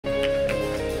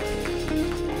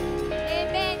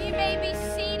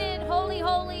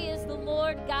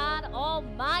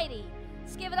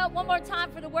up one more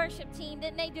time for the worship team.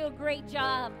 Didn't they do a great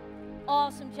job?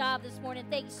 Awesome job this morning.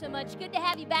 Thank you so much. Good to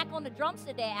have you back on the drums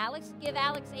today, Alex. Give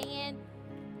Alex a hand.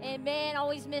 And, man,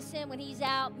 always miss him when he's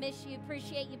out. Miss you.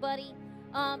 Appreciate you, buddy.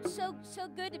 So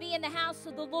good to be in the house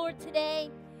of the Lord today.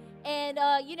 And,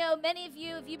 many of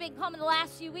you, if you've been coming the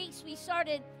last few weeks, we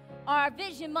started our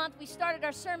Vision Month. We started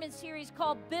our sermon series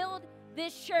called Build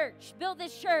This Church. Build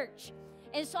This Church.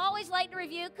 And so I always like to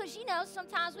review because,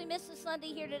 sometimes we miss a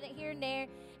Sunday here and there.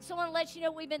 So I want to let you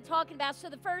know what we've been talking about. So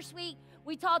the first week,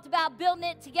 we talked about building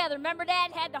it together. Remember that?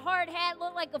 Had the hard hat,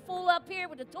 looked like a fool up here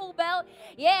with a tool belt.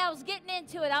 Yeah, I was getting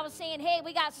into it. I was saying, hey,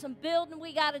 we got some building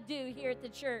we got to do here at the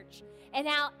church. And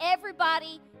how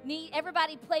everybody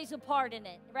plays a part in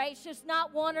it, right? It's just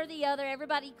not one or the other.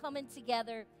 Everybody coming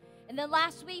together. And then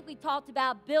last week, we talked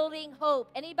about building hope.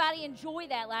 Anybody enjoy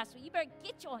that last week? You better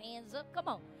get your hands up. Come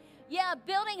on. Yeah,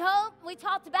 building hope. We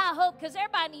talked about hope because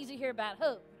everybody needs to hear about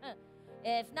hope.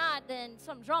 If not, then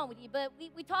something's wrong with you. But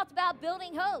we talked about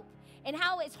building hope and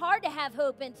how it's hard to have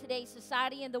hope in today's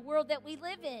society and the world that we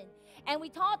live in. And we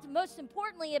talked most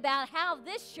importantly about how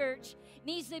this church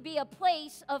needs to be a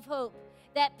place of hope,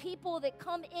 that people that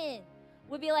come in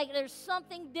would be like, there's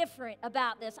something different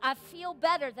about this. I feel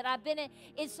better that I've been in.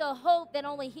 It's a hope that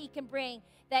only He can bring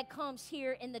that comes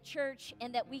here in the church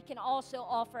and that we can also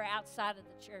offer outside of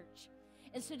the church.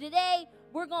 And so today,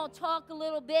 we're going to talk a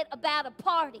little bit about a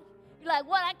party. You're like,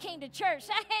 what? I came to church.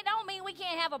 That don't mean we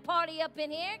can't have a party up in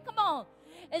here. Come on.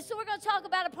 And so we're going to talk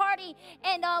about a party,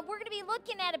 and we're going to be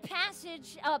looking at a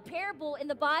passage, a parable in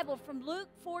the Bible from Luke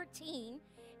 14,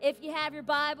 if you have your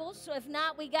Bibles. So if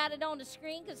not, we got it on the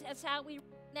screen because that's how we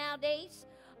read nowadays.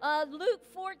 Luke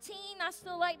 14, I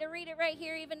still like to read it right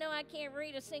here, even though I can't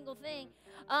read a single thing.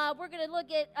 We're going to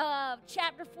look at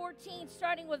chapter 14,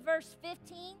 starting with verse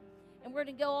 15, and we're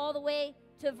going to go all the way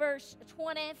to verse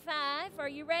 25. Are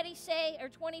you ready? Say, or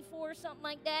 24, something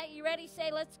like that. You ready?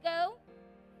 Say, let's go.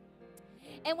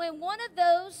 And when one of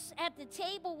those at the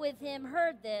table with him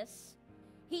heard this,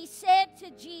 he said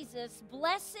to Jesus,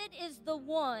 "Blessed is the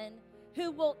one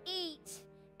who will eat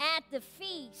at the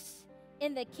feast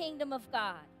in the kingdom of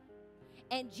God."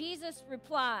 And Jesus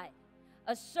replied,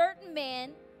 "A certain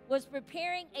man was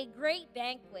preparing a great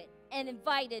banquet and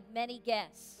invited many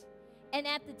guests. And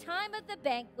at the time of the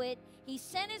banquet, he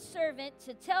sent his servant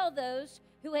to tell those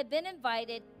who had been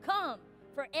invited, 'Come,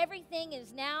 for everything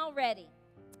is now ready.'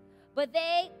 But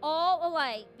they all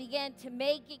alike began to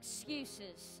make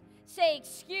excuses." Say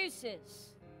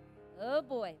excuses. Oh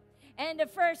boy. And the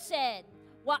first said,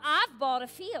 "Well, I've bought a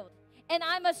field, and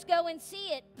I must go and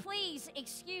see it. Please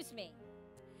excuse me."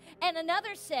 And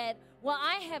another said, "Well,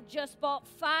 I have just bought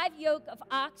 5 yoke of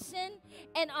oxen,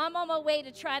 and I'm on my way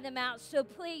to try them out, so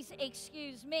please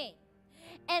excuse me."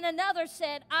 And another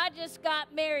said, "I just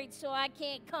got married, so I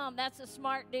can't come." That's a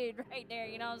smart dude right there,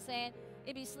 you know what I'm saying?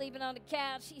 He'd be sleeping on the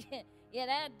couch. Yeah,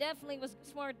 that definitely was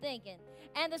smart thinking.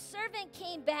 And the servant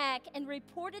came back and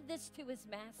reported this to his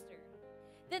master.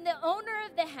 Then the owner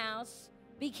of the house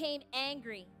became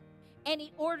angry, and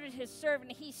he ordered his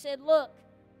servant. He said, "Look,"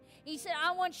 he said,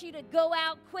 "I want you to go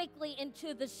out quickly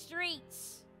into the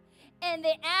streets and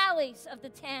the alleys of the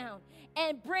town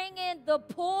and bring in the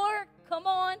poor," come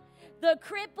on, "the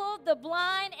crippled, the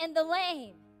blind, and the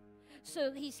lame."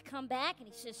 So he's come back and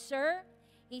he says, "Sir,"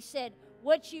 he said,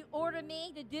 "what you ordered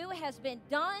me to do has been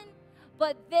done,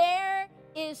 but there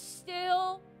is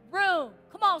still room."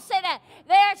 Come on, say that.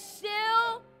 There's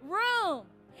still room.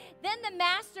 Then the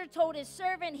master told his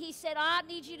servant, he said, "I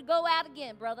need you to go out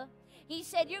again, brother." He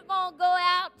said, "You're going to go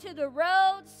out to the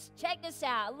roads," check this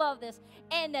out, I love this,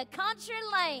 "and the country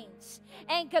lanes,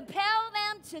 and compel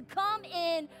them to come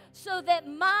in so that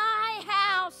my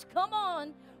house," come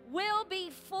on, "will be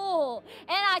full. And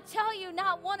I tell you,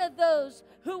 not one of those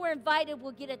who were invited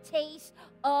will get a taste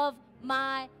of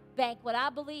my banquet." I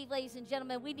believe, ladies and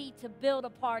gentlemen, we need to build a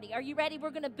party. Are you ready?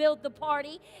 We're going to build the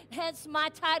party. Hence my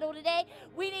title today.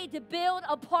 We need to build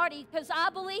a party because I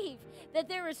believe that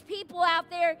there is people out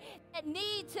there that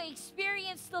need to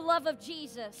experience the love of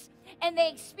Jesus. And they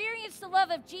experience the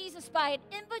love of Jesus by an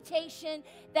invitation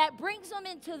that brings them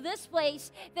into this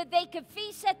place, that they can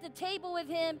feast at the table with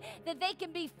Him, that they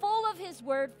can be full of His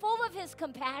word, full of His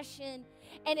compassion.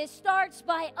 And it starts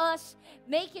by us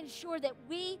making sure that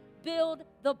we build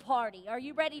the party. Are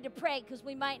you ready to pray? Because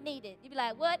we might need it. You'd be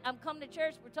like, "What? I'm coming to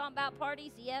church. We're talking about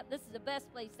parties." Yep, this is the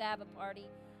best place to have a party.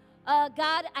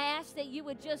 God, I ask that you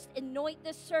would just anoint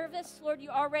this service. Lord,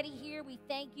 you're already here. We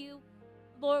thank you.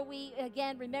 Lord, we,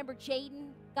 again, remember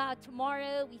Jaden. God,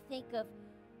 tomorrow we think of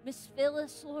Miss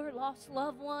Phyllis, Lord, lost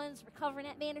loved ones, recovering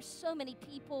that. Man, there's so many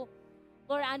people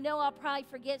Lord, I know I'll probably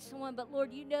forget someone, but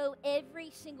Lord, you know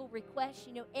every single request.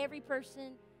 You know every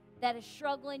person that is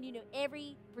struggling. You know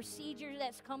every procedure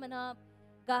that's coming up.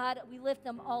 God, we lift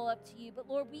them all up to you. But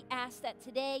Lord, we ask that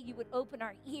today you would open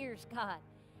our ears, God,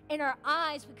 and our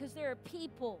eyes, because there are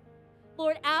people,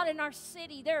 Lord, out in our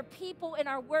city. There are people in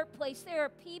our workplace. There are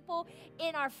people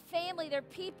in our family. There are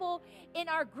people in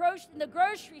the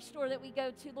grocery store that we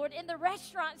go to, Lord, in the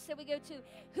restaurants that we go to,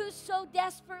 who so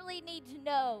desperately need to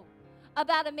know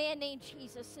about a man named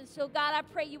Jesus. And so, God, I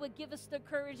pray you would give us the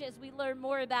courage as we learn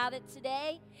more about it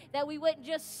today, that we wouldn't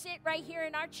just sit right here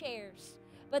in our chairs,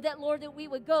 but that, Lord, that we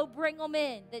would go bring them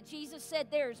in, that Jesus said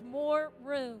there's more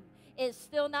room. It's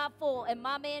still not full, and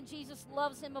my man Jesus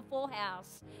loves him a full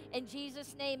house. In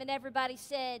Jesus' name, and everybody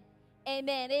said,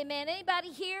 amen, amen.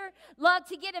 Anybody here love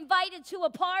to get invited to a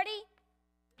party?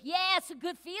 Yeah, it's a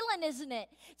good feeling, isn't it?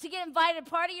 To get invited to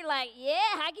a party, you're like, yeah,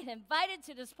 I get invited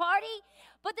to this party.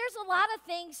 But there's a lot of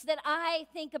things that I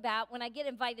think about when I get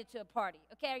invited to a party.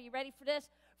 Okay, are you ready for this?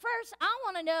 First, I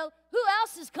want to know who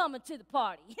else is coming to the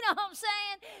party. You know what I'm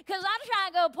saying? Because I'm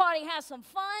trying to go party and have some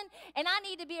fun, and I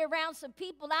need to be around some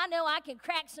people that I know I can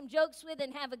crack some jokes with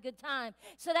and have a good time.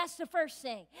 So that's the first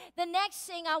thing. The next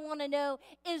thing I want to know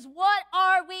is, what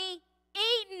are we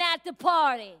eating at the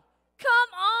party?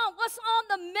 Come on, what's on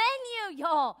the menu,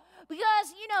 y'all?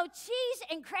 Because, you know, cheese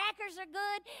and crackers are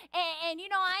good, and you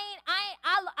know,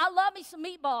 I love me some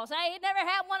meatballs. I ain't never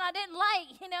had one I didn't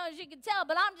like, you know, as you can tell.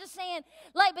 But I'm just saying,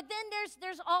 like, but then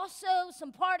there's also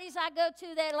some parties I go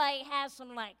to that, like, has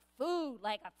some, like, food,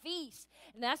 like a feast.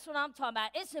 And that's what I'm talking about.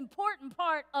 It's an important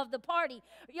part of the party.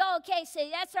 Y'all, okay,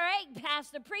 say, that's all right,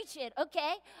 Pastor, preach it.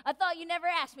 Okay, I thought you never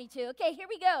asked me to. Okay, here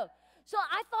we go. So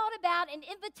I thought about an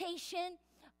invitation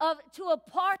to a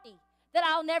party that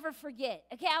I'll never forget.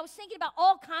 Okay, I was thinking about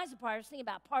all kinds of parties. I was thinking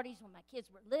about parties when my kids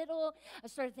were little. I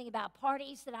started thinking about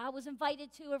parties that I was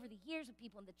invited to over the years with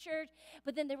people in the church.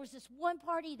 But then there was this one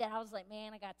party that I was like,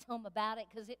 man, I got to tell them about it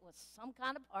because it was some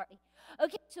kind of party.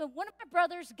 Okay, so one of my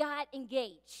brothers got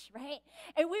engaged, right?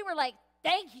 And we were like,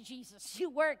 thank you, Jesus.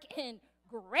 You work in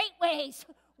great ways.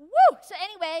 Woo! So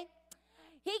anyway,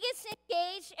 he gets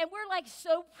engaged, and we're like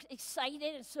so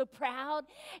excited and so proud.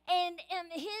 And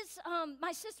his,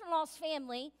 my sister-in-law's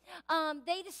family,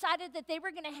 they decided that they were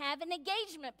going to have an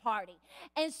engagement party.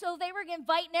 And so they were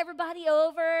inviting everybody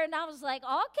over, and I was like,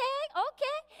 okay.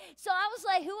 So I was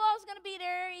like, who else is going to be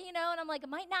there, you know? And I'm like, I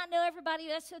might not know everybody,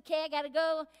 but that's okay. I got to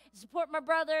go support my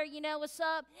brother, you know, what's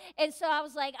up? And so I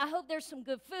was like, I hope there's some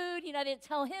good food. You know, I didn't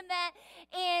tell him that.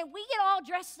 And we get all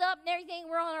dressed up and everything.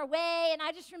 We're on our way, and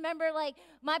I just remember, like,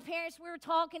 my parents, we were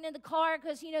talking in the car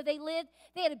because, you know, they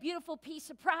had a beautiful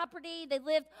piece of property. They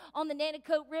lived on the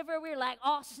Nanticoke River. We were like,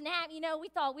 oh, snap, you know, we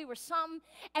thought we were something.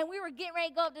 And we were getting ready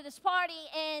to go up to this party.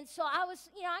 And so I was,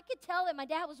 you know, I could tell that my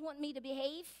dad was wanting me to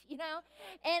behave, you know.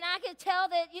 And I could tell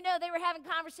that, you know, they were having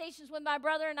conversations with my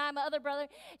brother and my other brother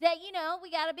that, you know,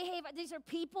 we got to behave. These are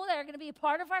people that are going to be a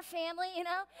part of our family, you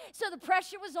know. So the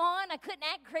pressure was on. I couldn't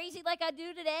act crazy like I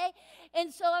do today.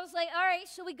 And so I was like, all right.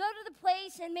 So we go to the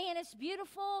place, and, man, it's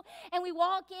beautiful. And we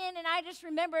walk in, and I just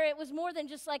remember it was more than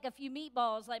just like a few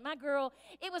meatballs. Like, my girl,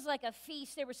 it was like a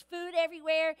feast. There was food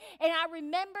everywhere. And I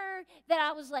remember that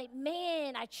I was like,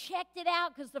 man, I checked it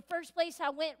out, because the first place I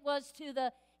went was to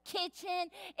the kitchen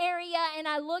area, and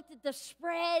I looked at the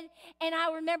spread, and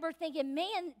I remember thinking,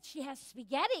 man, she has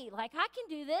spaghetti. Like, I can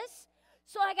do this.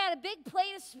 So I got a big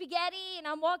plate of spaghetti, and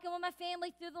I'm walking with my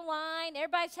family through the line.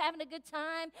 Everybody's having a good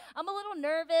time. I'm a little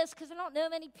nervous because I don't know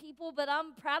many people, but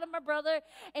I'm proud of my brother.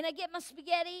 And I get my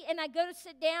spaghetti, and I go to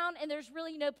sit down, and there's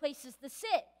really no places to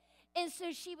sit. And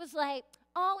so she was like,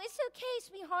 oh, it's okay,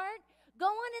 sweetheart. Go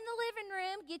on in the living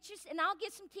room, and I'll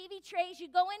get some TV trays.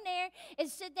 You go in there and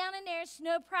sit down in there. It's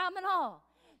no problem at all.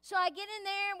 So I get in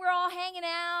there, and we're all hanging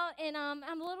out, and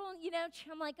I'm a little, you know,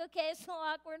 I'm like, okay, it's so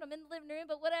awkward. I'm in the living room,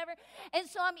 but whatever. And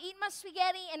so I'm eating my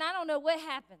spaghetti, and I don't know what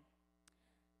happened.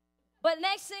 But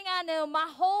next thing I know, my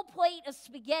whole plate of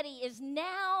spaghetti is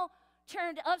now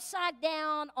turned upside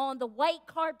down on the white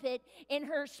carpet in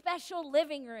her special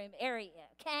living room area,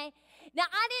 okay? Now,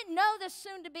 I didn't know this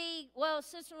soon-to-be, well,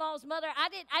 sister-in-law's mother.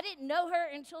 I didn't know her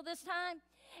until this time.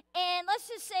 And let's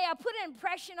just say I put an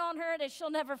impression on her that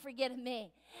she'll never forget of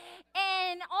me.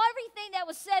 And everything that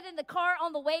was said in the car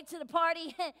on the way to the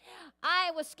party,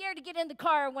 I was scared to get in the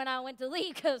car when I went to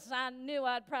leave because I knew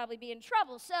I'd probably be in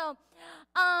trouble. So all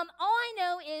I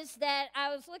know is was that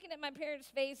I was looking at my parents'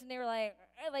 face, and they were like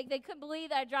they couldn't believe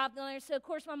that I dropped it on there. So, of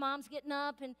course, my mom's getting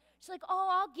up, and she's like, oh,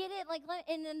 I'll get it.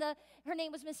 And then her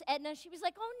name was Miss Edna. She was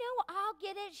like, oh, no, I'll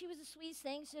get it. She was the sweetest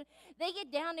thing. So they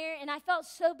get down there, and I felt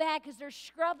so bad because they're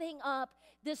scrubbing up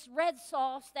this red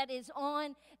sauce that is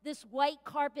on this white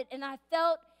carpet, and I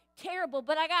felt terrible.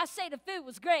 But I got to say, the food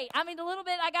was great. I mean, the little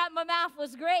bit I got in my mouth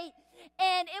was great.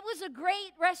 And it was a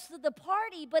great rest of the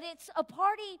party, but it's a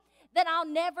party that I'll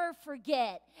never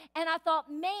forget. And I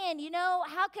thought, man,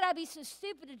 how could I be so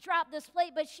stupid to drop this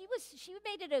plate? But she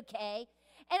made it okay.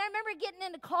 And I remember getting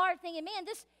in the car thinking, man,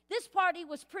 this party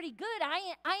was pretty good.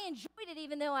 I enjoyed it,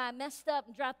 even though I messed up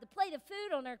and dropped the plate of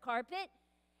food on their carpet.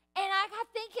 And I got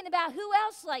thinking about who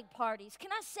else liked parties.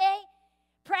 Can I say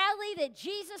proudly that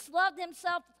Jesus loved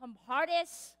himself some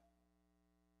parties?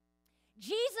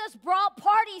 Jesus brought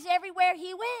parties everywhere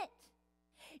he went.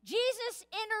 Jesus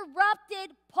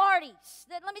interrupted parties.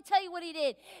 Let me tell you what he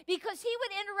did. Because he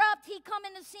would interrupt, he'd come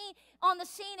on the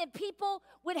scene, and people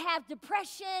would have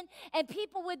depression, and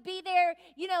people would be there,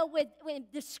 with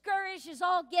discouraged as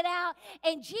all get out.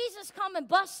 And Jesus coming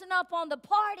busting up on the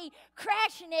party,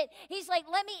 crashing it. He's like,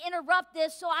 let me interrupt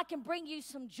this so I can bring you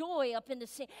some joy up in the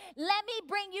scene. Let me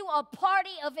bring you a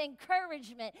party of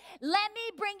encouragement. Let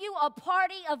me bring you a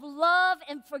party of love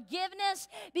and forgiveness,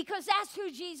 because that's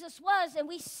who Jesus was. And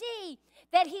we see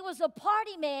that he was a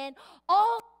party man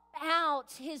all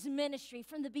throughout his ministry.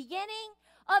 From the beginning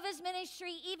of his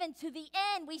ministry even to the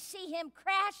end, we see him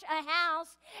crash a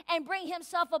house and bring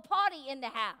himself a party in the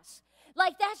house.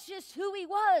 Like, that's just who he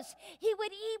was. He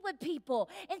would eat with people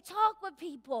and talk with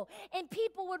people, and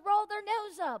people would roll their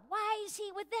nose up. Why is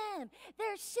he with them?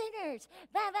 They're sinners.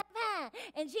 Blah, blah, blah.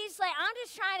 And Jesus like, I'm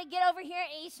just trying to get over here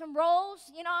and eat some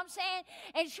rolls, you know what I'm saying?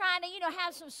 And trying to,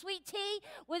 have some sweet tea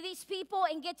with these people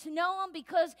and get to know them,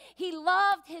 because he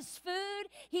loved his food.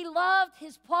 He loved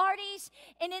his parties.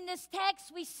 And in this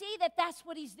text, we see that that's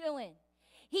what he's doing.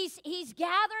 He's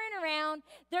gathering around.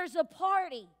 There's a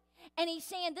party. And he's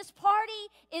saying, this party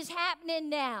is happening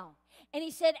now. And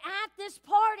he said, at this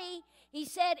party, he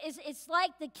said, it's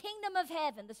like the kingdom of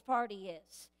heaven, this party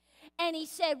is. And he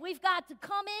said, we've got to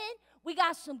come in. We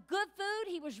got some good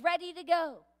food. He was ready to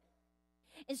go.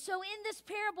 And so in this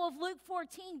parable of Luke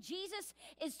 14, Jesus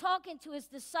is talking to his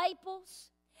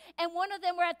disciples. And one of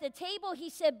them were at the table.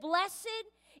 He said, blessed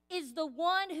is the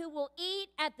one who will eat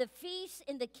at the feast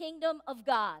in the kingdom of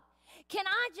God. When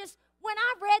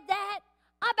I read that,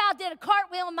 I about did a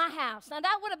cartwheel in my house. Now,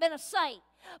 that would have been a sight.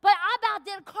 But I about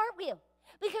did a cartwheel,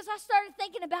 because I started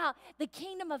thinking about the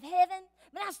kingdom of heaven.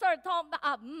 Then I started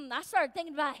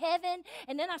thinking about heaven,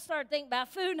 and then I started thinking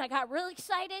about food, and I got really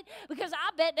excited, because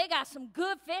I bet they got some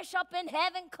good fish up in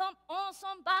heaven. Come on,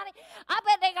 somebody. I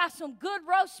bet they got some good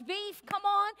roast beef. Come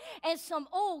on. And some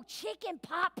chicken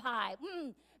pot pie.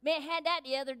 Man, had that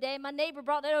the other day. My neighbor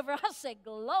brought that over. I said,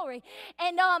 glory.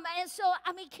 And so,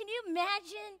 can you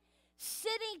imagine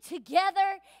sitting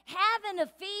together, having a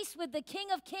feast with the King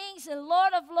of Kings and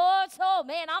Lord of Lords? Oh,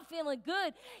 man, I'm feeling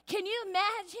good. Can you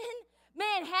imagine,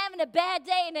 man, having a bad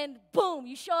day, and then, boom,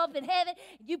 you show up in heaven,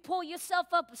 you pull yourself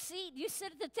up a seat, you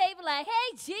sit at the table like,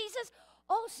 hey, Jesus.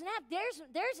 Oh, snap, there's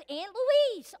Aunt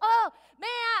Louise. Oh,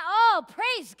 man,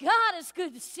 praise God, it's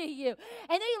good to see you. And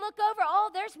then you look over,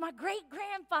 there's my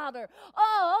great-grandfather.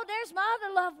 Oh, there's my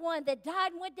other loved one that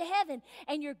died and went to heaven.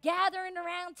 And you're gathering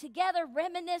around together,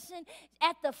 reminiscing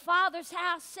at the Father's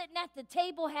house, sitting at the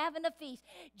table having a feast.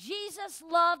 Jesus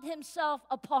loved himself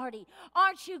a party.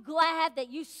 Aren't you glad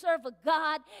that you serve a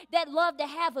God that loved to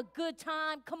have a good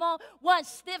time? Come on, wasn't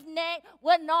stiff-necked,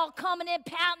 wasn't all coming in,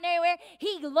 pouting everywhere.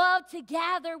 He loved to gather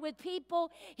with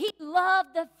people. He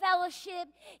loved the fellowship.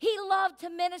 He loved to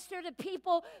minister to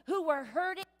people who were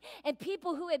hurting and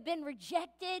people who had been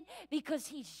rejected, because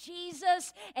he's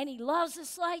Jesus and he loves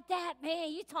us like that.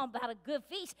 Man, you're talking about a good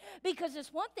feast, because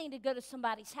it's one thing to go to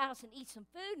somebody's house and eat some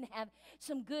food and have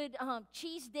some good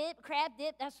cheese dip, crab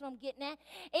dip. That's what I'm getting at.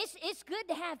 It's good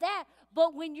to have that,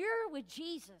 but when you're with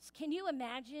Jesus, can you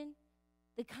imagine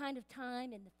the kind of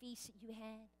time and the feast that you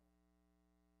had?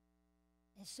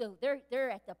 And so they're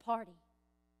at the party.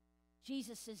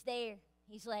 Jesus is there.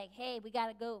 He's like, hey, we got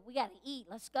to go. We got to eat.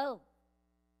 Let's go.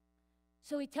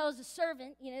 So he tells the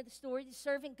servant, the story. The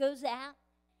servant goes out,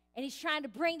 and he's trying to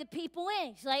bring the people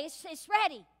in. He's like, it's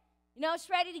ready. It's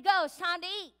ready to go. It's time to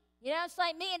eat. It's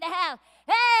like me in the house.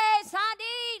 Hey, it's time to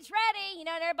eat. It's ready. And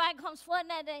everybody comes flooding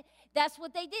that day. That's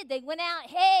what they did. They went out.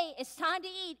 Hey, it's time to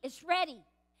eat. It's ready.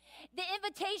 The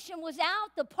invitation was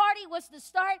out. The party was to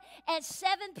start at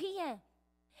 7 p.m.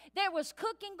 There was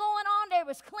cooking going on. There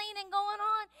was cleaning going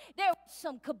on. There was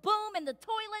some kaboom in the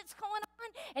toilets going on.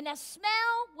 And that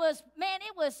smell was, man,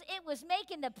 it was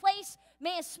making the place,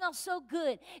 man, smell so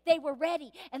good. They were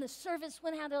ready. And the servants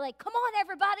went out. They're like, come on,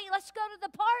 everybody. Let's go to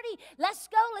the party. Let's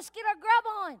go. Let's get our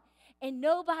grub on. And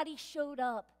nobody showed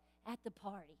up at the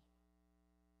party.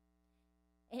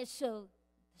 And so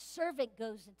the servant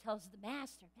goes and tells the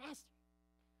master, Master,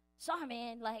 sorry,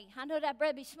 man, like, I know that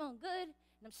bread be smelling good and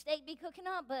them steak be cooking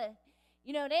up, but,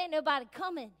 you know, there ain't nobody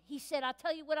coming. He said, I'll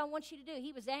tell you what I want you to do.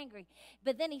 He was angry.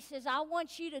 But then he says, I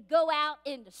want you to go out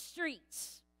in the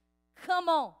streets. Come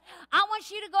on. I want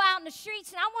you to go out in the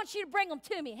streets, and I want you to bring them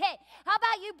to me. Hey, how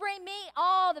about you bring me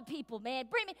all the people, man?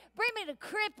 Bring me the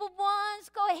crippled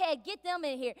ones. Go ahead, get them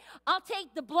in here. I'll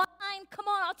take the blind. Come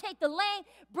on, I'll take the lame.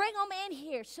 Bring them in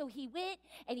here. So he went,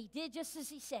 and he did just as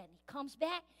he said. He comes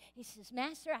back. He says,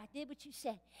 Master, I did what you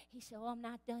said. He said, oh, I'm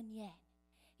not done yet.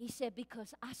 He said,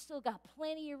 because I still got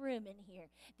plenty of room in here.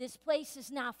 This place is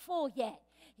not full yet.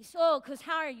 He said, oh, because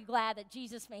how are you glad that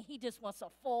Jesus, man, he just wants a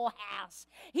full house.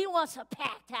 He wants a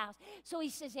packed house. So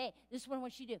he says, hey, this is what I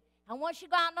want you to do. I want you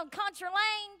to go out in them country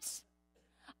lanes.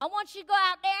 I want you to go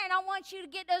out there, and I want you to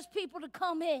get those people to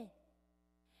come in.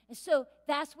 And so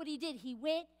that's what he did. He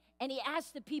went, and he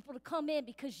asked the people to come in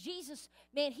because Jesus,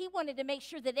 man, he wanted to make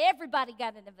sure that everybody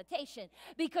got an invitation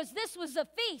because this was a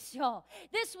feast, y'all.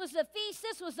 This was a feast.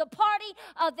 This was a party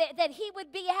that he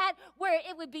would be at where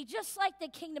it would be just like the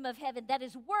kingdom of heaven, that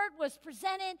his word was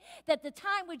presented, that the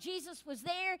time when Jesus was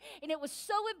there, and it was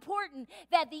so important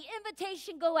that the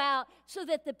invitation go out so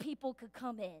that the people could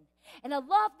come in. And I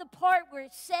love the part where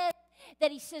it says that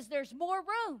he says there's more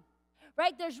room.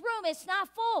 Right? There's room. It's not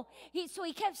full. So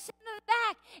he kept sitting in the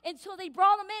back until they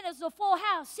brought him in as a full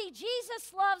house. See,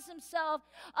 Jesus loves himself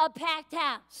a packed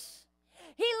house.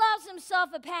 He loves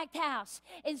himself a packed house.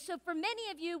 And so for many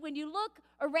of you, when you look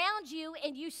around you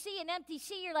and you see an empty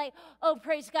seat, you're like, oh,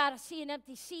 praise God, I see an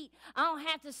empty seat. I don't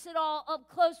have to sit all up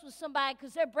close with somebody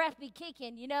because their breath be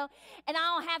kicking, you know. And I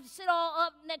don't have to sit all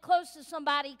up close to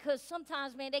somebody because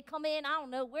sometimes, man, they come in, I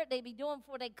don't know what they be doing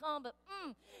before they come, but,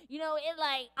 you know, it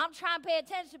like, I'm trying to pay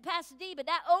attention to Pastor D, but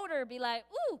that odor be like,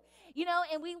 ooh, you know,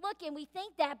 and we look and we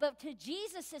think that, but to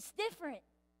Jesus, it's different.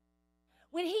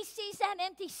 When he sees that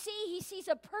empty seat, he sees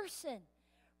a person,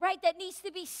 right, that needs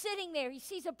to be sitting there. He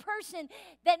sees a person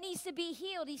that needs to be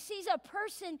healed. He sees a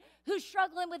person who's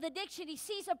struggling with addiction. He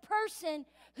sees a person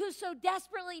who so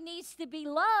desperately needs to be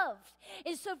loved.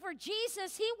 And so for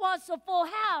Jesus, he wants a full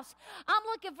house. I'm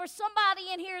looking for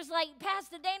somebody in here who's like,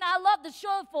 Pastor Dana, I love the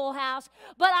show Full House,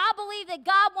 but I believe that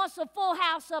God wants a full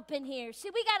house up in here. See,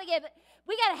 we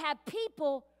got to have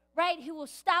people, right, who will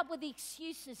stop with the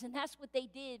excuses, and that's what they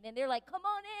did. And they're like, come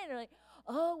on in. They're like,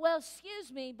 oh, well,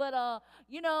 excuse me, but,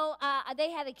 you know,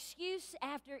 they had excuse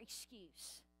after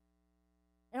excuse.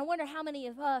 And I wonder how many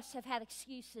of us have had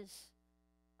excuses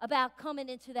about coming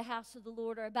into the house of the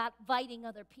Lord or about inviting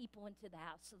other people into the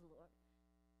house of the Lord.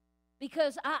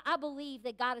 Because I believe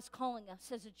that God is calling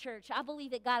us as a church. I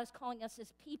believe that God is calling us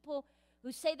as people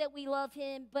who say that we love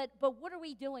him, but what are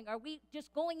we doing? Are we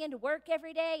just going into work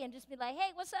every day and just be like,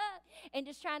 hey, what's up? And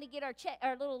just trying to get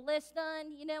our little list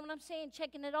done, you know what I'm saying,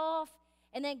 checking it off,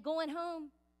 and then going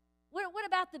home? What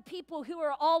about the people who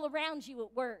are all around you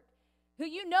at work, who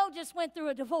you know just went through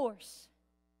a divorce?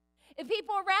 If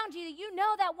people around you, you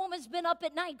know that woman's been up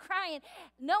at night crying,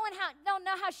 don't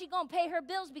know how she's going to pay her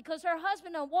bills because her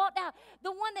husband done walked out.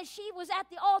 The one that she was at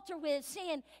the altar with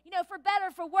saying, you know, for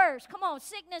better, for worse. Come on,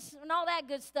 sickness and all that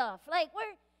good stuff.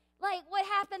 What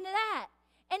happened to that?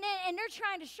 And they're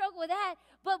trying to struggle with that,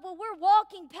 but we're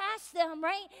walking past them,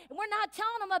 right? And we're not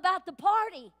telling them about the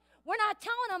party. We're not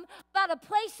telling them about a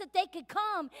place that they could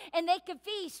come and they could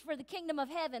feast for the kingdom of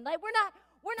heaven. Like, we're not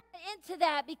into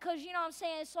that because, you know what I'm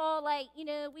saying, it's all like, you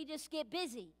know, we just get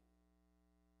busy.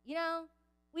 You know,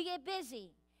 we get busy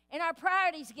and our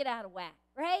priorities get out of whack,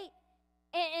 right?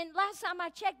 And last time I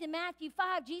checked in Matthew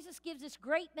 5, Jesus gives this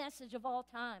great message of all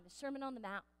time, the Sermon on the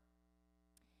Mount.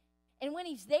 And when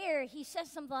he's there, he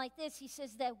says something like this. He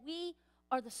says that we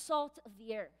are the salt of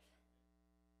the earth.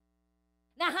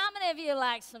 Now, how many of you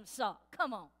like some salt?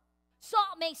 Come on.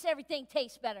 Salt makes everything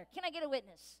taste better. Can I get a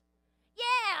witness?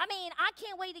 Yeah, I mean, I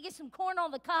can't wait to get some corn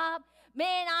on the cob.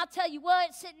 Man, I'll tell you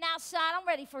what, sitting outside, I'm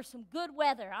ready for some good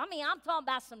weather. I mean, I'm talking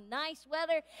about some nice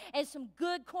weather and some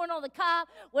good corn on the cob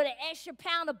with an extra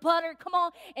pound of butter, come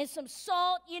on, and some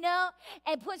salt, you know,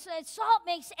 and salt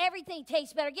makes everything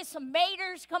taste better. Get some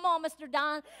maters, come on, Mr.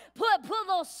 Don. Put a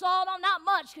little salt on, not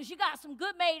much, because you got some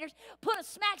good maters.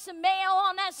 Smack some mayo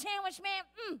on that sandwich,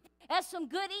 man. That's some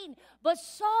good eating. But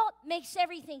salt makes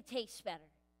everything taste better.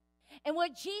 And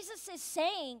what Jesus is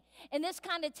saying in this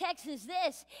kind of text is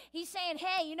this. He's saying,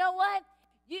 hey, you know what?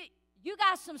 You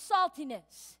got some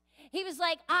saltiness. He was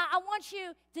like, I want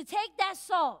you to take that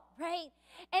salt, right?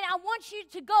 And I want you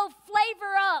to go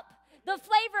flavor up the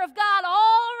flavor of God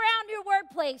all around your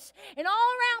workplace and all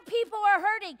around people who are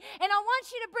hurting. And I want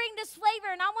you to bring this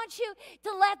flavor, and I want you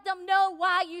to let them know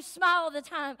why you smile all the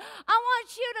time. I want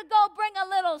you to go bring a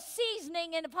little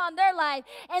seasoning in upon their life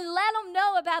and let them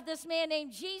know about this man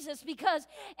named Jesus, because,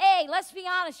 hey, let's be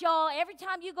honest, y'all. Every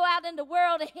time you go out in the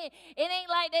world, it ain't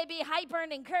like they be hyper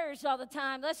and encouraged all the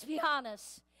time. Let's be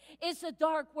honest. It's a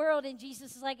dark world, and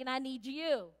Jesus is like, and I need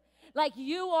you. Like,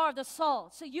 you are the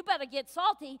salt. So you better get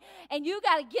salty, and you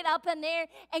got to get up in there,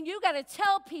 and you got to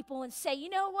tell people and say, you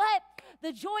know what?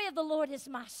 The joy of the Lord is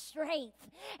my strength.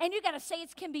 And you got to say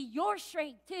it can be your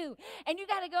strength too. And you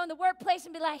got to go in the workplace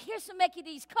and be like, here's some Mickey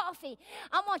D's coffee.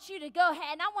 I want you to go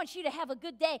ahead, and I want you to have a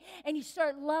good day. And you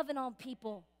start loving on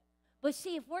people. But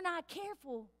see, if we're not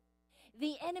careful,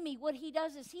 the enemy, what he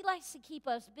does is he likes to keep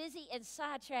us busy and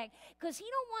sidetracked, because he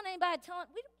don't want anybody telling,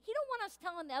 he don't want us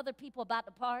telling the other people about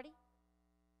the party.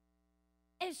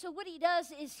 And so what he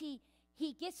does is he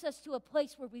gets us to a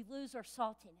place where we lose our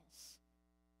saltiness.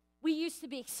 We used to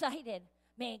be excited.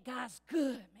 Man, God's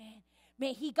good, man.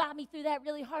 Man, he got me through that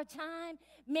really hard time.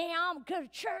 Man, I'm going to go to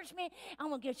church, man. I'm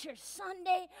going to go to church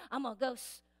Sunday. I'm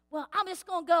just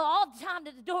going to go all the time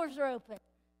that the doors are open.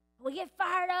 We get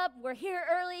fired up. We're here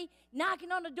early,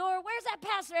 knocking on the door. Where's that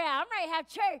pastor at? I'm ready to have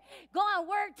church. Going to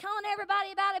work, telling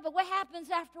everybody about it. But what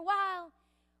happens after a while?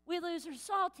 We lose our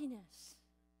saltiness.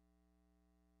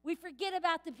 We forget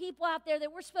about the people out there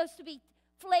that we're supposed to be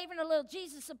flavoring a little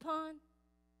Jesus upon.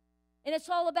 And it's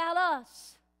all about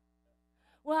us.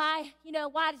 Well,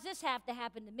 why does this have to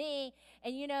happen to me?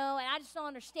 And, and I just don't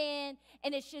understand.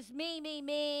 And it's just me.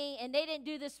 And they didn't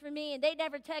do this for me. And they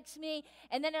never text me.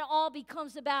 And then it all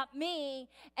becomes about me.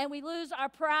 And we lose our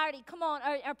priority. Come on,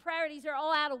 our priorities are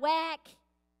all out of whack.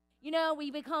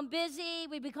 We become busy.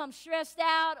 We become stressed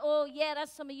out. Oh, yeah,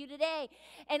 that's some of you today.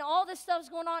 And all this stuff's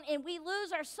going on. And we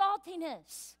lose our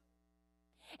saltiness.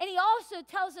 And he also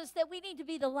tells us that we need to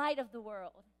be the light of the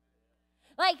world.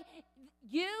 Like,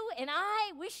 you and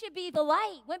I, we should be the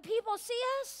light. When people see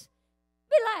us,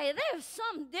 be like, there's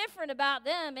something different about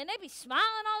them. And they be smiling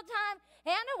all the time.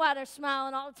 Hey, I know why they're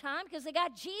smiling all the time, because they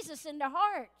got Jesus in their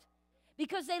heart.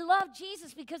 Because they love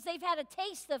Jesus, because they've had a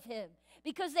taste of him,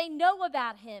 because they know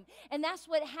about him. And that's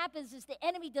what happens, is the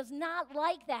enemy does not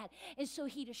like that. And so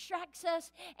he distracts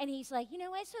us, and he's like,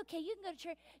 it's okay, you can go to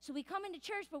church. So we come into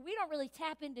church, but we don't really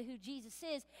tap into who Jesus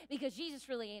is, because Jesus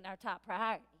really ain't our top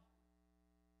priority.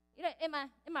 Am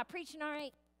I preaching all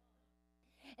right?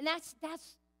 And that's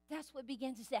what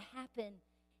begins to happen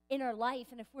in our life.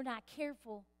 And if we're not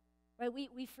careful, right,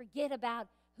 we forget about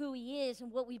who he is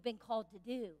and what we've been called to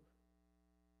do,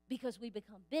 because we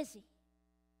become busy.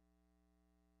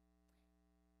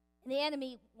 And the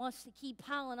enemy wants to keep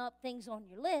piling up things on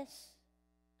your list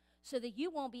so that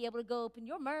you won't be able to go open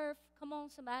your Murph, come on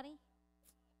somebody,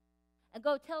 and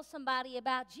go tell somebody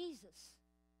about Jesus.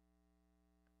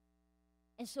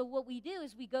 And so what we do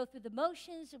is we go through the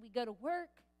motions, and we go to work,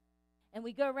 and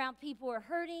we go around people who are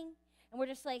hurting, and we're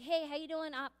just like, hey, how you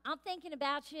doing? I'm thinking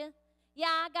about you. Yeah,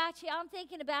 I got you. I'm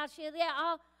thinking about you. Yeah,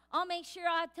 I'll make sure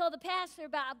I tell the pastor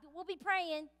about it. We'll be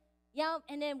praying.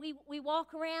 And then we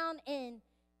walk around,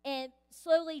 and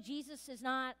slowly Jesus is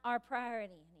not our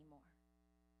priority anymore.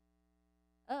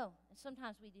 Oh, and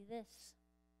sometimes we do this.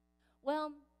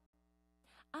 Well,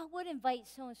 I would invite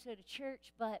so-and-so to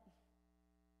church, but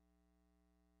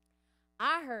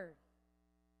I heard.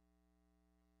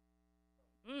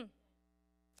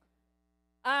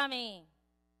 I mean,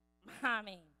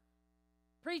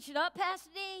 preach it up,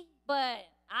 Pastor D, but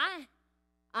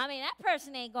I mean, that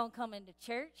person ain't going to come into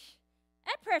church.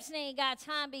 That person ain't got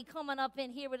time to be coming up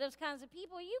in here with those kinds of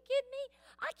people. Are you kidding me?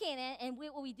 I can't. And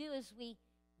what we do is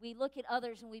we look at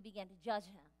others, and we begin to judge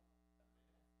them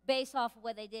based off of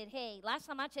what they did. Hey, last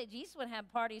time I checked, Jesus wouldn't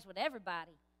have parties with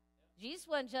everybody. Jesus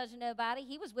wasn't judging nobody.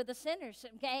 He was with the sinners.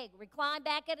 Okay, recline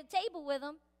back at a table with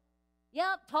them.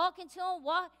 Yep, talking to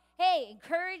them. Hey,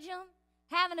 encourage them.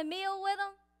 Having a meal with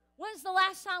them. When's the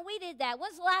last time we did that?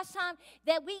 When's the last time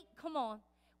that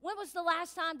when was the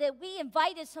last time that we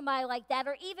invited somebody like that,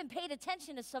 or even paid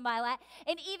attention to somebody like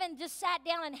that, and even just sat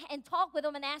down and talked with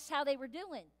them and asked how they were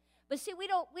doing? But see, we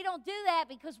don't do that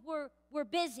because we're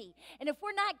busy. And if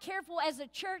we're not careful as a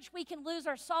church, we can lose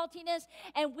our saltiness,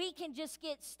 and we can just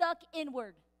get stuck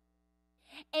inward.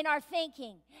 and our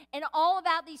thinking and all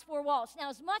about these four walls. Now,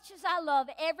 as much as I love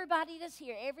everybody that's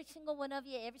here, every single one of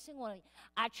you,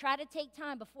 I try to take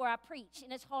time before I preach,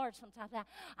 and it's hard sometimes.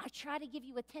 I try to give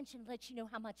you attention, let you know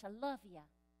how much I love you,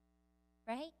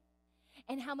 right?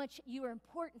 And how much you are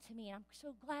important to me. And I'm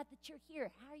so glad that you're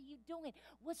here. How are you doing?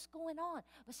 What's going on?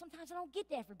 But sometimes I don't get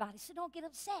to everybody, so don't get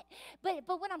upset. But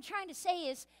what I'm trying to say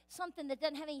is something that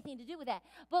doesn't have anything to do with that.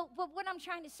 But what I'm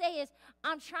trying to say is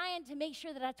I'm trying to make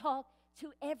sure that I talk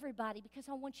to everybody because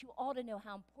I want you all to know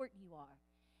how important you are.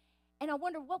 And I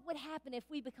wonder what would happen if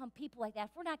we become people like that.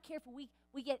 If we're not careful,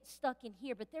 we get stuck in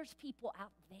here. But there's people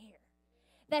out there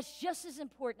that's just as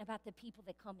important about the people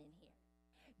that come in here.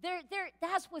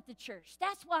 That's what the church,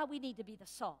 that's why we need to be the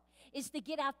salt, is to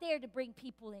get out there to bring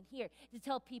people in here, to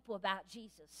tell people about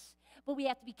Jesus. But we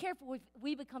have to be careful.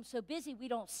 We become so busy, we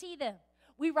don't see them.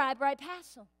 We ride right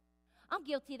past them. I'm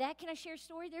guilty of that. Can I share a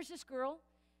story? There's this girl,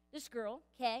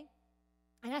 okay,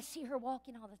 and I see her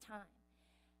walking all the time.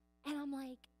 And I'm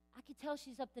like, I could tell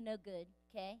she's up to no good,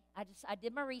 okay? I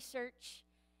did my research,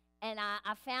 and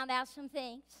I found out some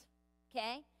things,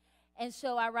 okay? And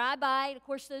so I ride by, and of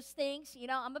course, those things,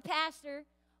 I'm a pastor,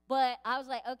 but I was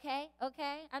like, okay,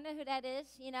 I know who that is,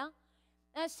 And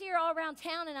I see her all around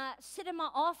town, and I sit in my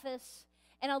office,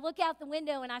 and I look out the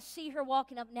window, and I see her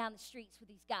walking up and down the streets with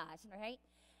these guys, right?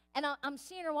 And I'm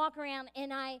seeing her walk around,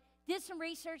 and I did some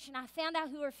research, and I found out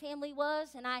who her family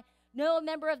was, and I know a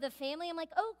member of the family. I'm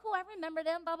like, oh, cool, I remember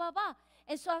them, blah, blah, blah.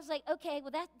 And so I was like, okay,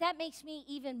 well, that makes me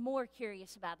even more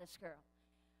curious about this girl.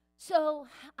 So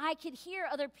I could hear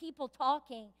other people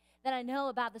talking that I know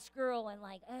about this girl and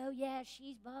like, oh, yeah,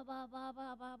 she's blah, blah, blah,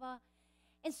 blah, blah, blah.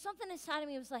 And something inside of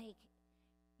me was like,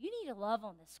 you need to love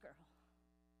on this girl.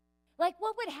 Like,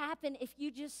 what would happen if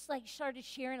you just, like, started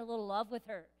sharing a little love with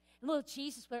her, a little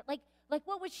Jesus with her? Like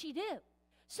what would she do?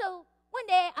 So one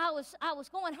day I was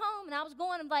going home, and I was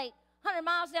going like 100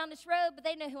 miles down this road, but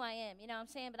they know who I am, you know what I'm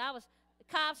saying? But the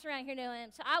cops around here know him.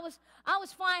 So I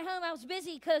was flying home. I was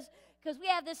busy because we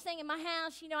have this thing in my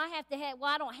house, I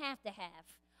don't have to have.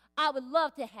 I would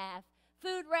love to have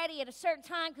food ready at a certain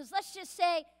time because let's just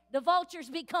say the vultures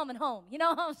be coming home, you know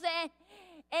what I'm saying?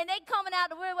 And they coming out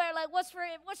the woodwork like, what's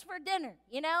for dinner,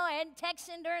 and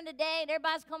texting during the day, and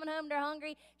everybody's coming home, they're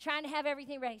hungry, trying to have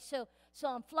everything ready. So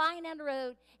I'm flying down the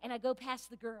road, and I go past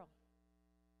the girl.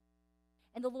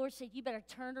 And the Lord said, you better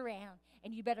turn around,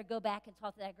 and you better go back and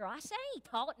talk to that girl. I said, I ain't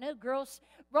talking no girls.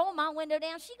 Roll my window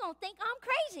down. She going to think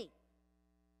I'm crazy.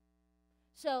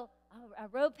 So I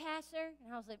rode past her,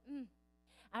 and I was like,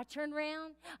 I turned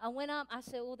around. I went up. I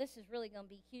said, well, this is really going to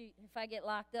be cute if I get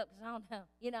locked up because I don't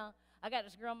know. I got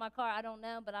this girl in my car. I don't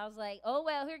know. But I was like, oh,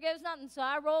 well, here goes nothing. So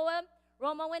I roll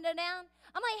my window down.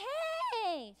 I'm like,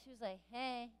 hey. She was like,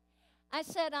 hey. I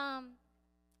said,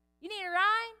 you need a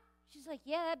ride? She's like,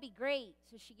 yeah, that'd be great.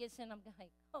 So she gets in. I'm like,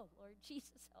 oh, Lord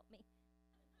Jesus, help me.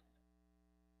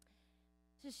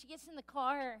 So she gets in the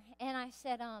car, and I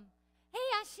said, hey,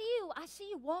 I see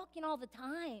you walking all the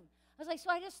time. I was like, so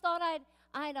I just thought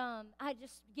I'd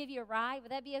just give you a ride.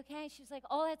 Would that be okay? She was like,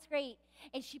 oh, that's great.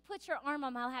 And she puts her arm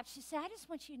on my lap. She said, I just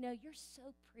want you to know you're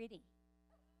so pretty.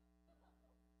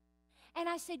 And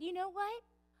I said, you know what?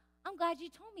 I'm glad you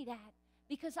told me that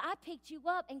because I picked you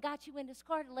up and got you in this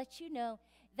car to let you know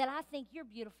that I think you're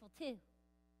beautiful too.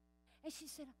 And she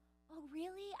said, oh,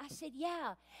 really? I said,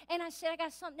 yeah. And I said, I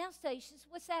got something else to tell you. She said,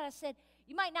 what's that? I said,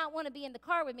 you might not want to be in the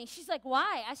car with me. She's like,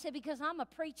 why? I said, because I'm a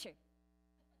preacher.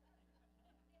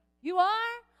 You are?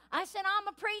 I said, I'm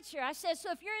a preacher. I said,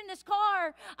 so if you're in this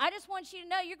car, I just want you to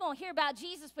know you're going to hear about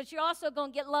Jesus, but you're also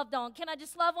going to get loved on. Can I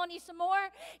just love on you some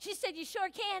more? She said, you sure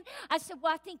can. I said,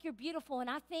 well, I think you're beautiful, and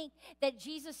I think that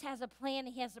Jesus has a plan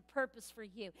and he has a purpose for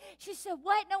you. She said,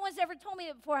 what? No one's ever told me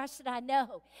that before. I said, I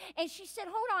know. And she said,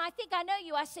 hold on, I think I know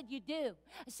you. I said, you do.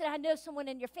 I said, I know someone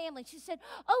in your family. She said,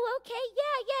 oh, okay,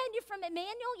 yeah, and you're from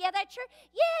Emmanuel? Yeah, that church?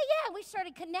 Yeah. And we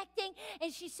started connecting,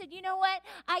 and she said, you know what?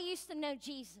 I used to know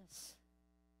Jesus.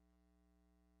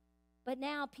 But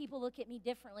now people look at me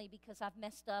differently because I've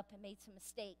messed up and made some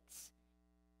mistakes.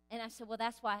 And I said, well,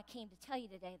 that's why I came to tell you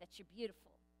today that you're beautiful.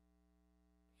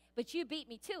 But you beat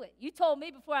me to it. You told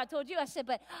me before I told you. I said,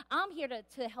 but I'm here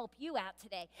to help you out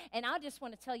today. And I just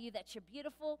want to tell you that you're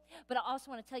beautiful. But I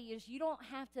also want to tell you is you don't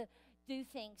have to do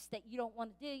things that you don't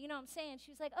want to do. You know what I'm saying?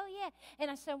 She was like, oh, yeah. And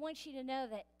I said, I want you to know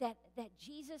that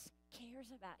Jesus cares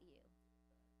about you.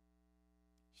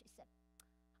 She said,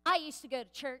 I used to go to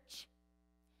church.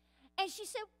 And she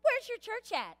said, where's your church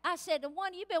at? I said, the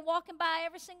one you've been walking by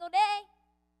every single day.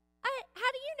 How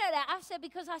do you know that? I said,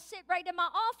 because I sit right in my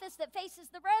office that faces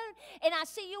the road, and I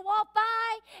see you walk by,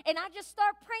 and I just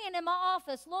start praying in my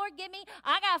office, Lord,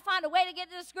 I got to find a way to get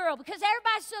to this girl, because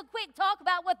everybody's so quick to talk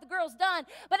about what the girl's done,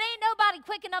 but ain't nobody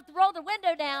quick enough to roll the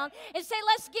window down and say,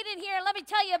 let's get in here and let me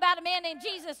tell you about a man named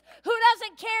Jesus who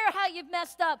doesn't care how you've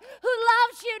messed up, who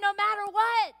loves you no matter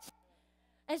what.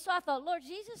 And so I thought, Lord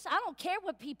Jesus, I don't care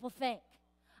what people think.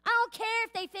 I don't care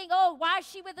if they think, oh, why is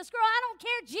she with this girl? I don't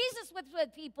care. Jesus was with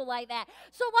people like that.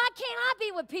 So why can't I be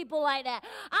with people like that?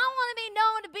 I want to be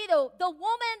known to be the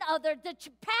woman of the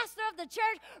pastor of the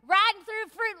church riding through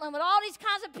Fruitland with all these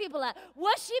kinds of people.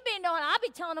 What's she been doing? I'll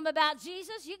be telling them about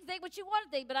Jesus. You can think what you want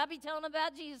to think, but I'll be telling them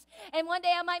about Jesus. And one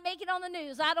day I might make it on the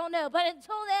news. I don't know. But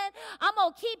until then, I'm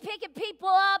going to keep picking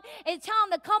people up and tell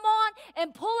them to come on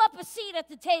and pull up a seat at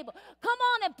the table. Come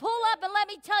on and pull up and let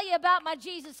me tell you about my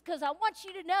Jesus, because I want you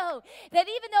to know that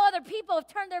even though other people have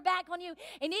turned their back on you,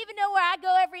 and even though where I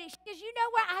go because you know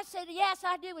where I said, yes,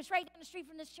 I do. It's right down the street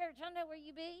from this church. I know where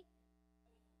you be.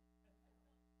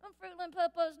 Them Fruitland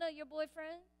Popos know your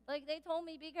boyfriend. Like they told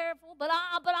me, be careful. But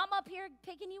I'm up here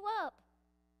picking you up.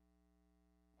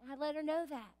 And I let her know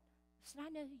that. So I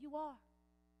know who you are.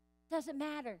 Doesn't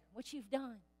matter what you've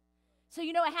done. So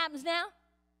you know what happens now?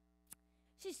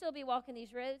 She'll still be walking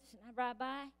these roads, and I ride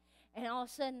by, and all of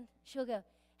a sudden she'll go,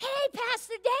 hey,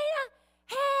 Pastor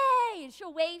Dana, hey. And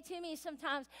she'll wave to me.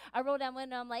 Sometimes I roll down the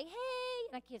window, I'm like, hey.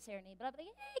 And I can't say her name, but I'm like,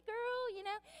 hey, girl, you know.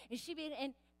 And she'll be,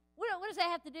 and what does that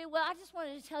have to do? Well, I just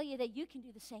wanted to tell you that you can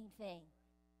do the same thing.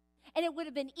 And it would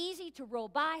have been easy to roll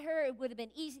by her. It would have been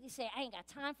easy to say, I ain't got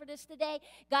time for this today.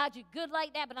 God, you're good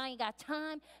like that, but I ain't got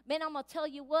time. Man, I'm going to tell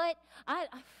you what.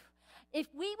 If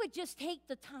we would just take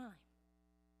the time.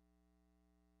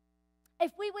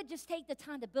 If we would just take the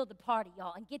time to build the party,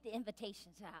 y'all, and get the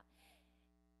invitations out.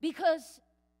 Because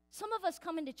some of us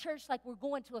come into church like we're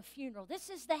going to a funeral. This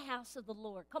is the house of the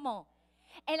Lord. Come on.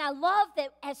 And I love that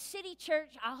as City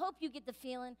Church, I hope you get the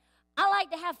feeling, I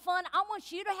like to have fun. I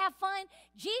want you to have fun.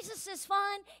 Jesus is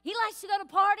fun. He likes to go to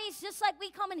parties just like we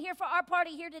come in here for our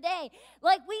party here today.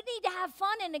 Like we need to have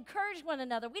fun and encourage one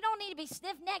another. We don't need to be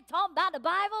stiff-necked talking about the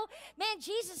Bible. Man,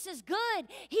 Jesus is good.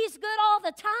 He's good all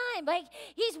the time. Like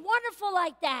he's wonderful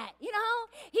like that, you know?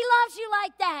 He loves you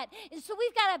like that. And so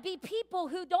we've got to be people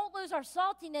who don't lose our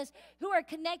saltiness, who are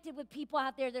connected with people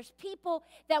out there. There's people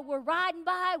that we're riding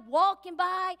by, walking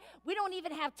by, we don't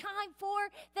even have time for,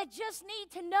 that just need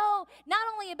to know not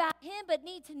only about him, but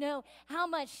need to know how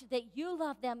much that you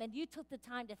love them and you took the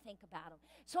time to think about them.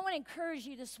 So I want to encourage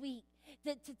you this week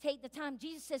to take the time.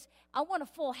 Jesus says, I want a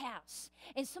full house.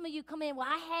 And some of you come in, well,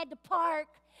 I had to park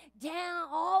down,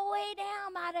 all the way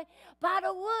down by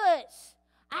the woods.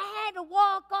 I had to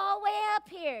walk all the way up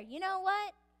here. You know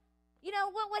what? You know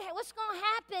what's going to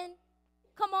happen,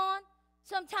 come on,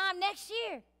 sometime next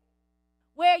year,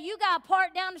 where you got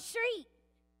parked down the street.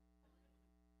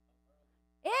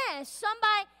 Yeah,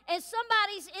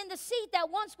 somebody's in the seat that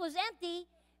once was empty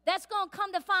that's going to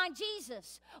come to find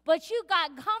Jesus. But you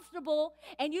got comfortable,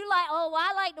 and you like, oh, well,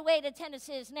 I like the way the attendance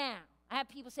is now. I have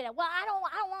people say that, well, I don't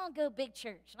want to go big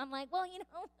church. And I'm like, well, you know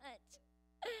what?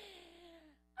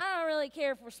 I don't really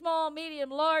care for small, medium,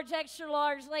 large, extra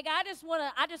large. Like I just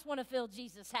want to fill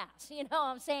Jesus' house. You know what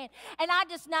I'm saying? And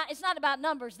it's not about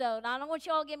numbers though. Now, I don't want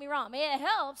you all to get me wrong. I mean, it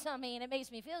helps. I mean, it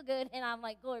makes me feel good. And I'm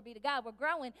like, glory be to God, we're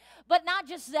growing. But not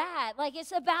just that. Like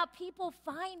it's about people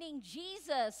finding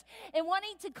Jesus and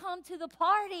wanting to come to the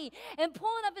party and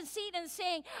pulling up a seat and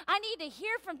saying, I need to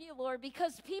hear from you, Lord,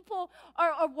 because people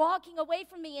are walking away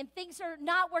from me and things are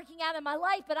not working out in my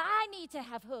life, but I need to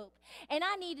have hope. And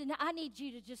I need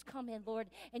you to just come in, Lord,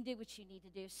 and do what you need to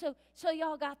do. So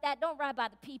y'all got that. Don't ride by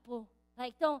the people.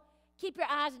 Like, don't keep your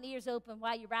eyes and ears open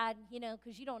while you're riding, you know,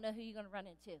 because you don't know who you're going to run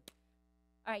into.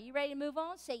 All right, you ready to move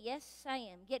on? Say, yes, I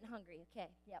am. Getting hungry. Okay,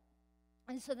 yep.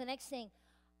 And so the next thing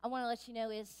I want to let you know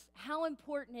is how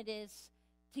important it is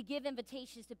to give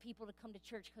invitations to people to come to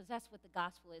church, because that's what the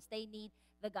gospel is. They need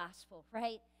the gospel,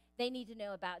 right? They need to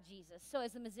know about Jesus. So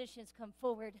as the musicians come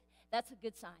forward, that's a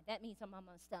good sign. That means I'm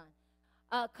almost done.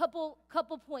 A couple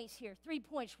points here, 3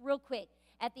 points real quick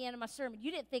at the end of my sermon.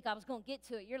 You didn't think I was going to get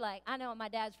to it. You're like, I know my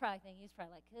dad's probably thinking, he's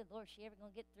probably like, good Lord, is she ever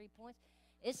going to get 3 points?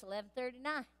 It's 11:39.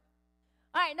 All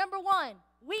right, number one,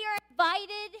 we are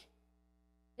invited.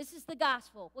 This is the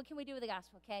gospel. What can we do with the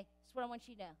gospel, okay? That's what I want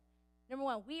you to know. Number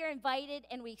one, we are invited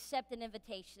and we accept an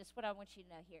invitation. That's what I want you to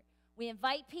know here. We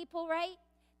invite people, right?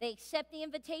 They accept the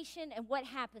invitation, and what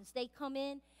happens? They come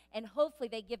in, and hopefully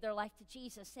they give their life to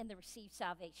Jesus and they receive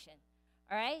salvation.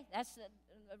 All right? That's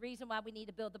the reason why we need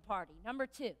to build the party. Number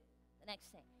two, the next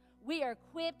thing. We are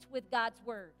equipped with God's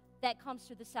word. That comes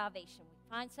through the salvation. We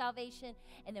find salvation,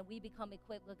 and then we become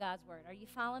equipped with God's word. Are you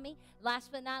following me?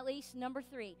 Last but not least, number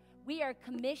three, we are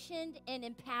commissioned and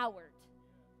empowered.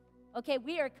 Okay,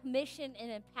 we are commissioned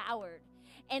and empowered.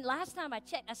 And last time I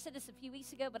checked, I said this a few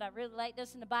weeks ago, but I really like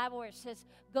this in the Bible where it says,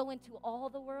 go into all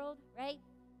the world, right?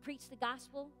 Preach the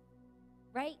gospel,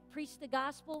 right? Preach the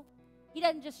gospel. He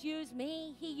doesn't just use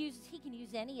me. He can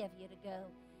use any of you to go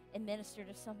and minister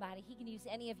to somebody. He can use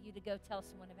any of you to go tell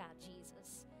someone about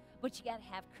Jesus. But you got to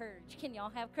have courage. Can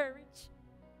y'all have courage?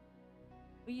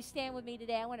 Will you stand with me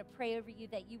today? I want to pray over you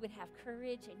that you would have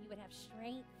courage and you would have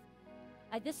strength.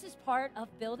 This is part of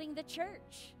building the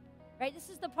church, right? This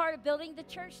is the part of building the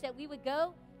church, that we would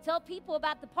go tell people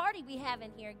about the party we have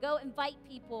in here. Go invite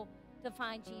people to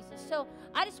find Jesus. So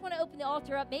I just want to open the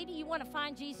altar up. Maybe you want to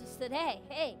find Jesus today.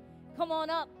 Hey, come on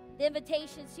up. The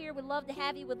invitation's here. We'd love to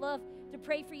have you. Would love to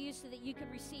pray for you so that you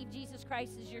could receive Jesus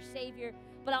Christ as your Savior.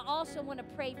 But I also want to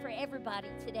pray for everybody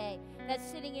today that's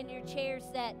sitting in your chairs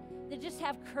that just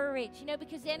have courage,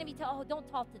 because the enemy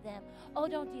don't talk to them. Oh,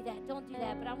 don't do that. Don't do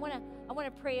that. But I want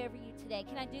to pray over you today.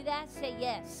 Can I do that? Say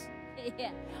yes.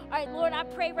 Yeah. All right, Lord, I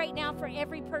pray right now for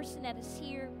every person that is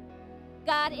here.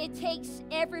 God, it takes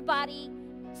everybody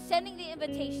sending the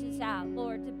invitations out,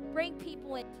 Lord, to bring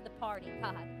people into the party,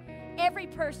 God. Every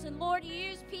person, Lord, you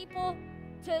use people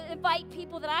to invite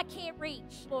people that I can't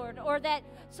reach, Lord, or that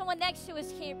someone next to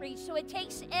us can't reach. So it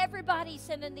takes everybody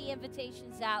sending the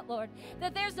invitations out, Lord,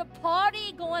 that there's a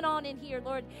party going on in here,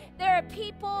 Lord. There are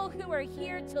people who are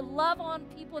here to love on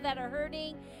people that are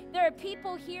hurting. There are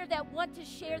people here that want to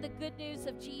share the good news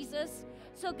of Jesus.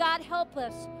 So God, help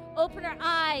us. Open our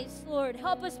eyes, Lord.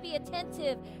 Help us be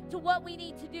attentive to what we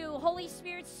need to do. Holy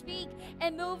Spirit, speak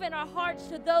and move in our hearts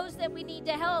to those that we need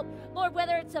to help. Lord,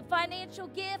 whether it's a financial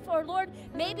gift or, Lord,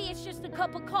 maybe it's just a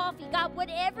cup of coffee. God,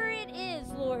 whatever it is,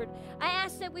 Lord, I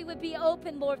ask that we would be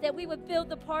open, Lord, that we would build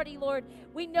the party, Lord.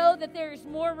 We know that there's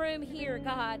more room here,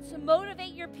 God. So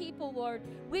motivate your people, Lord.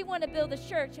 We want to build a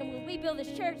church, and when we build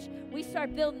a church, we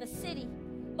start building the city.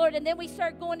 Lord, and then we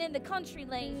start going in the country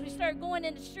lanes. We start going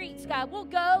in the streets, God. We'll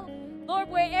go, Lord,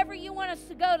 wherever you want us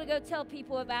to go tell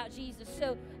people about Jesus.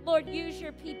 So, Lord, use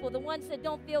your people, the ones that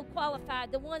don't feel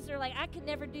qualified, the ones that are like, I could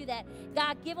never do that.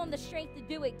 God, give them the strength to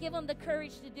do it. Give them the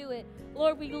courage to do it.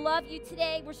 Lord, we love you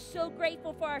today. We're so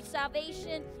grateful for our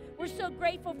salvation. We're so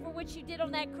grateful for what you did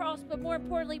on that cross, but more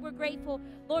importantly, we're grateful,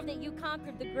 Lord, that you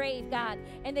conquered the grave, God,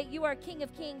 and that you are King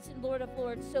of Kings and Lord of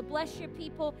Lords. So bless your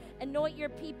people, anoint your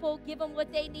people, give them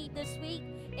what they need this week.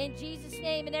 In Jesus'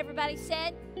 name, and everybody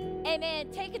said, amen.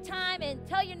 Take a time and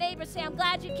tell your neighbor, say, I'm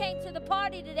glad you came to the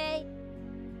party today.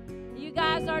 You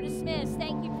guys are dismissed.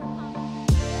 Thank you for coming.